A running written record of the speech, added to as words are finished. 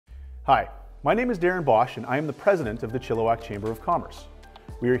Hi, my name is Darren Bosch and I am the president of the Chilliwack Chamber of Commerce.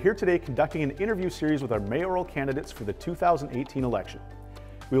 We are here today conducting an interview series with our mayoral candidates for the 2018 election.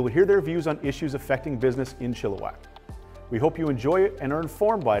 We will hear their views on issues affecting business in Chilliwack. We hope you enjoy it and are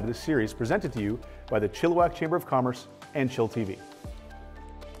informed by this series presented to you by the Chilliwack Chamber of Commerce and Chill TV.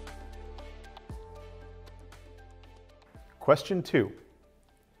 Question 2.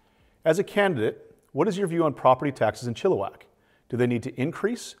 As a candidate, what is your view on property taxes in Chilliwack? Do they need to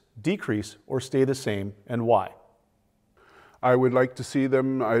increase, decrease, or stay the same, and why? I would like to see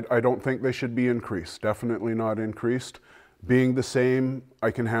them, I don't think they should be increased, definitely not increased. Being the same,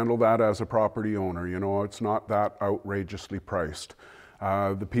 I can handle that as a property owner, you know, it's not that outrageously priced.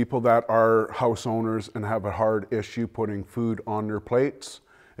 The people that are house owners and have a hard issue putting food on their plates,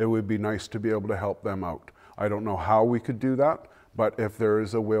 it would be nice to be able to help them out. I don't know how we could do that, but if there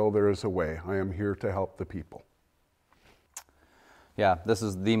is a will, there is a way. I am here to help the people. Yeah, this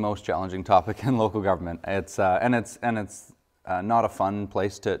is the most challenging topic in local government. It's not a fun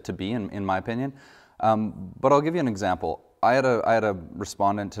place to be, in my opinion. But I'll give you an example. I had a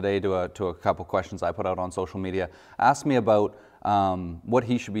respondent today to a couple questions I put out on social media, asked me about what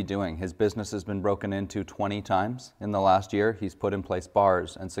he should be doing. His business has been broken into 20 times in the last year. He's put in place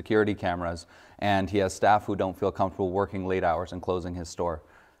bars and security cameras, and he has staff who don't feel comfortable working late hours and closing his store.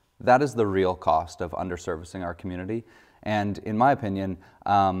 That is the real cost of underservicing our community. And in my opinion,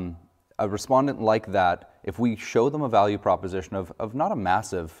 a respondent like that, if we show them a value proposition of not a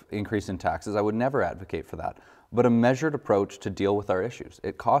massive increase in taxes, I would never advocate for that, but a measured approach to deal with our issues.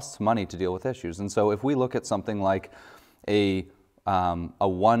 It costs money to deal with issues. And so if we look at something like a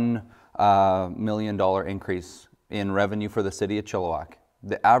 $1 million increase in revenue for the city of Chilliwack,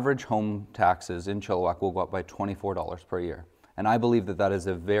 the average home taxes in Chilliwack will go up by $24 per year. And I believe that that is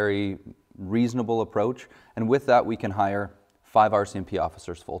a very reasonable approach. And with that, we can hire 5 RCMP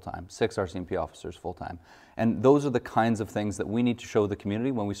officers full-time, 6 RCMP officers full-time. And those are the kinds of things that we need to show the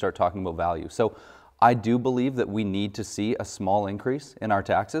community when we start talking about value. So I do believe that we need to see a small increase in our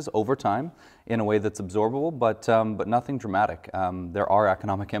taxes over time in a way that's absorbable, but nothing dramatic. There are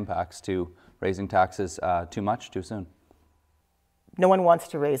economic impacts to raising taxes too much, too soon. No one wants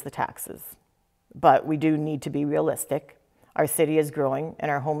to raise the taxes, but we do need to be realistic. Our city is growing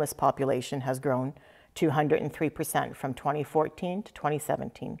and our homeless population has grown 203% from 2014 to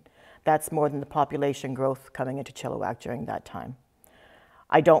 2017. That's more than the population growth coming into Chilliwack during that time.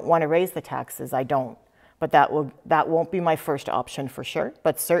 I don't want to raise the taxes, I don't, but that won't be my first option for sure,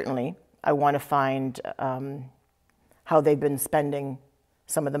 but certainly I want to find how they've been spending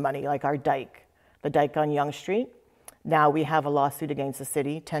some of the money, like our dike, the dike on Yonge Street. Now we have a lawsuit against the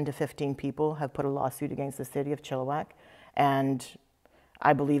city. 10 to 15 people have put a lawsuit against the city of Chilliwack, and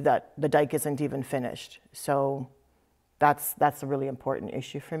I believe that the dike isn't even finished. So that's a really important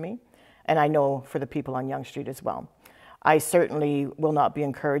issue for me. And I know for the people on Yonge Street as well. I certainly will not be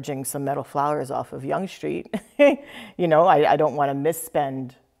encouraging some metal flowers off of Yonge Street. You know, I don't want to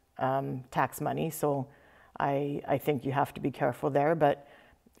misspend tax money. So I think you have to be careful there. But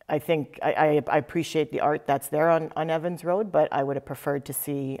I think I appreciate the art that's there on Evans Road, but I would have preferred to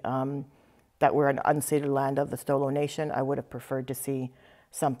see that we're an unceded land of the Stolo Nation. I would have preferred to see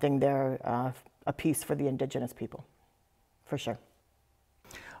something there, a piece for the Indigenous people, for sure.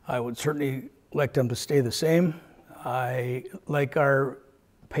 I would certainly like them to stay the same. I like our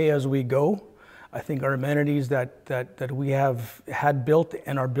pay as we go. I think our amenities that we have had built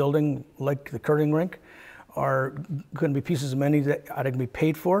and are building, like the curling rink, are going to be pieces of amenities that are going to be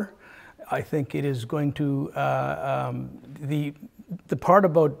paid for. I think it is going to, the part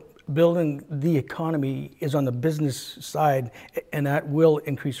about building the economy is on the business side, and that will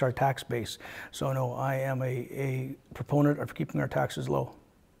increase our tax base. So no, I am a proponent of keeping our taxes low.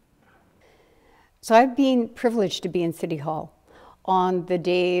 So I've been privileged to be in City Hall on the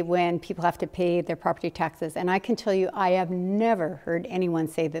day when people have to pay their property taxes. And I can tell you, I have never heard anyone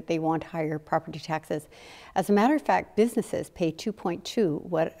say that they want higher property taxes. As a matter of fact, businesses pay 2.2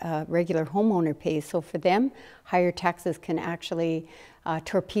 what a regular homeowner pays. So for them, higher taxes can actually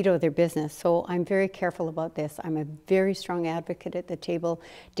torpedo their business. So I'm very careful about this. I'm a very strong advocate at the table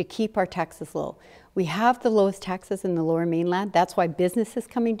to keep our taxes low. We have the lowest taxes in the Lower Mainland. That's why business is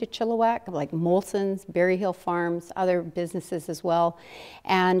coming to Chilliwack, like Molson's, Berry Hill Farms, other businesses as well.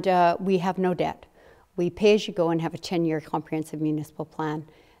 And we have no debt. We pay as you go and have a 10-year comprehensive municipal plan.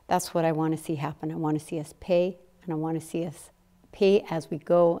 That's what I want to see happen. I want to see us pay, and I want to see us pay as we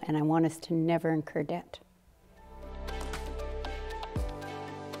go, and I want us to never incur debt.